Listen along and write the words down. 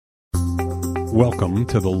Welcome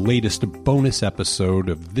to the latest bonus episode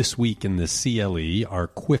of This Week in the CLE, our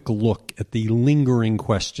quick look at the lingering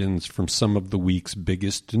questions from some of the week's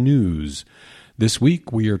biggest news. This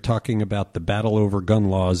week we are talking about the battle over gun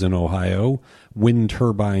laws in Ohio, wind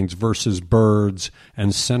turbines versus birds,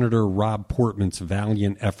 and Senator Rob Portman's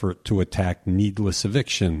valiant effort to attack needless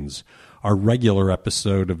evictions. Our regular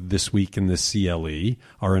episode of This Week in the CLE,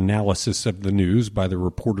 our analysis of the news by the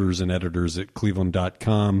reporters and editors at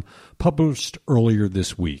Cleveland.com, published earlier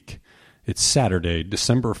this week. It's Saturday,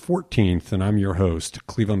 December 14th, and I'm your host,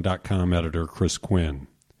 Cleveland.com editor Chris Quinn.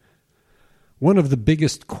 One of the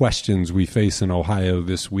biggest questions we face in Ohio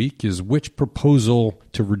this week is which proposal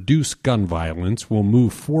to reduce gun violence will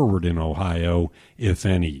move forward in Ohio, if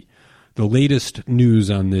any. The latest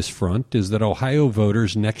news on this front is that Ohio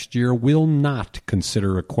voters next year will not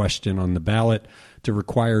consider a question on the ballot to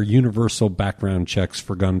require universal background checks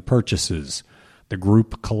for gun purchases. The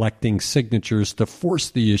group collecting signatures to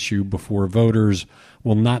force the issue before voters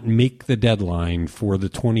will not make the deadline for the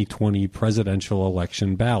 2020 presidential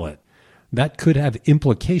election ballot. That could have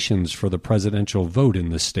implications for the presidential vote in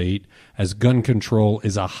the state, as gun control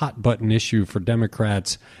is a hot-button issue for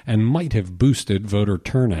Democrats and might have boosted voter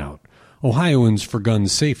turnout. Ohioans for Gun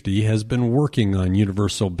Safety has been working on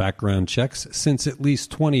universal background checks since at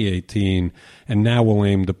least 2018 and now will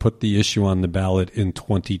aim to put the issue on the ballot in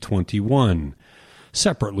 2021.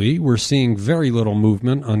 Separately, we're seeing very little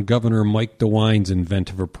movement on Governor Mike DeWine's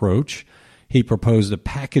inventive approach. He proposed a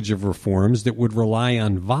package of reforms that would rely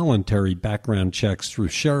on voluntary background checks through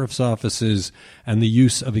sheriff's offices and the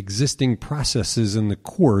use of existing processes in the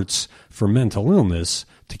courts for mental illness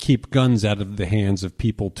to keep guns out of the hands of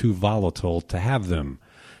people too volatile to have them.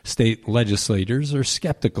 State legislators are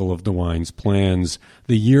skeptical of DeWine's plans.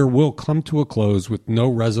 The year will come to a close with no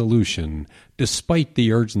resolution, despite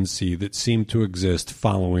the urgency that seemed to exist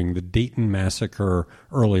following the Dayton massacre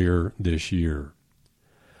earlier this year.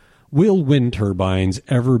 Will wind turbines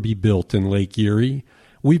ever be built in Lake Erie?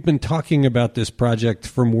 We've been talking about this project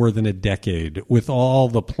for more than a decade, with all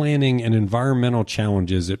the planning and environmental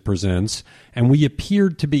challenges it presents, and we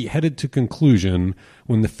appeared to be headed to conclusion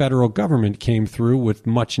when the federal government came through with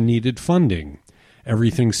much-needed funding.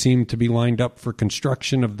 Everything seemed to be lined up for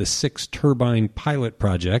construction of the 6-turbine pilot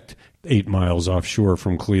project, 8 miles offshore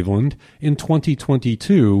from Cleveland, in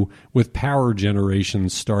 2022, with power generation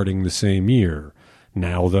starting the same year.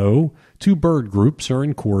 Now, though, 2 bird groups are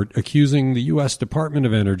in court accusing the U.S. Department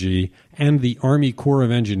of Energy and the Army Corps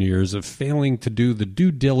of Engineers of failing to do the due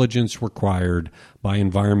diligence required by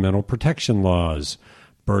environmental protection laws.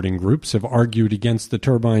 Birding groups have argued against the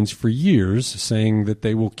turbines for years, saying that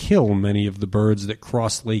they will kill many of the birds that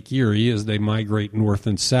cross Lake Erie as they migrate north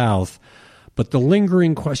and south. But the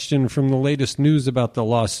lingering question from the latest news about the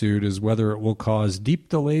lawsuit is whether it will cause deep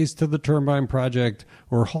delays to the turbine project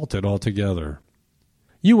or halt it altogether.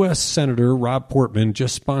 U.S. Senator Rob Portman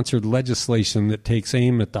just sponsored legislation that takes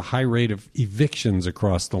aim at the high rate of evictions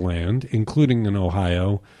across the land, including in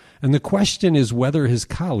Ohio, and the question is whether his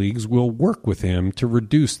colleagues will work with him to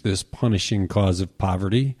reduce this punishing cause of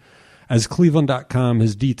poverty. As Cleveland.com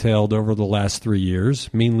has detailed over the last 3 years,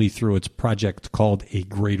 mainly through its project called A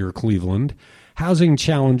Greater Cleveland, housing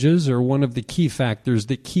challenges are one of the key factors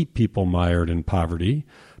that keep people mired in poverty.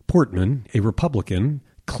 Portman, a Republican,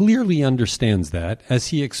 clearly understands that, as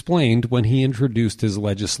he explained when he introduced his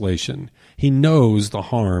legislation. He knows the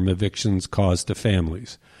harm evictions cause to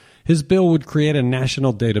families. His bill would create a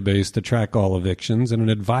national database to track all evictions and an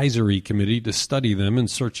advisory committee to study them in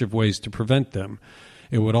search of ways to prevent them.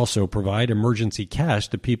 It would also provide emergency cash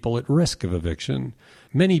to people at risk of eviction.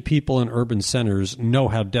 Many people in urban centers know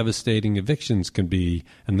how devastating evictions can be,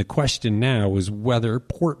 and the question now is whether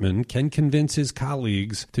Portman can convince his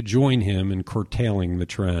colleagues to join him in curtailing the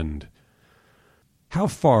trend. How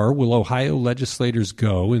far will Ohio legislators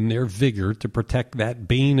go in their vigor to protect that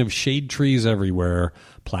bane of shade trees everywhere,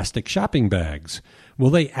 plastic shopping bags? Will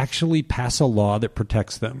they actually pass a law that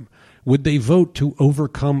protects them? Would they vote to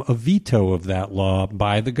overcome a veto of that law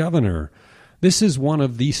by the governor? This is one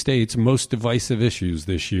of the state's most divisive issues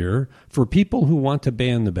this year. For people who want to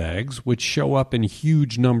ban the bags, which show up in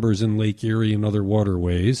huge numbers in Lake Erie and other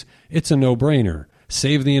waterways, it's a no-brainer.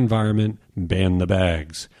 Save the environment, ban the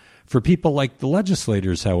bags. For people like the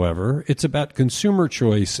legislators, however, it's about consumer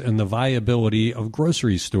choice and the viability of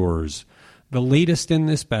grocery stores. The latest in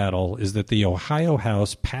this battle is that the Ohio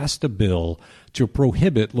House passed a bill to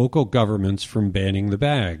prohibit local governments from banning the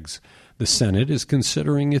bags. The Senate is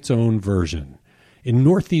considering its own version. In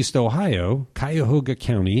northeast Ohio, Cuyahoga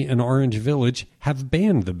County and Orange Village have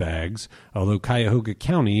banned the bags, although Cuyahoga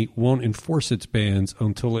County won't enforce its bans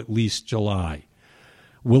until at least July.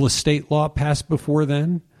 Will a state law pass before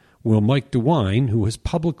then? Will Mike DeWine, who has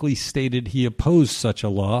publicly stated he opposed such a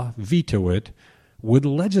law, veto it? Would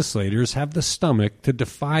legislators have the stomach to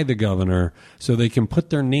defy the governor so they can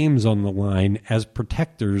put their names on the line as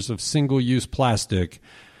protectors of single-use plastic?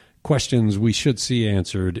 Questions we should see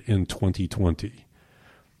answered in 2020.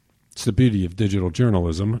 It's the beauty of digital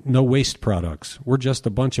journalism. No waste products. We're just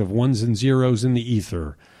a bunch of ones and zeros in the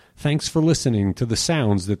ether. Thanks for listening to the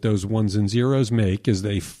sounds that those ones and zeros make as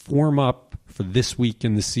they form up for This Week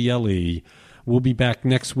in the CLE. We'll be back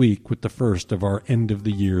next week with the first of our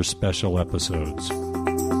end-of-the-year special episodes.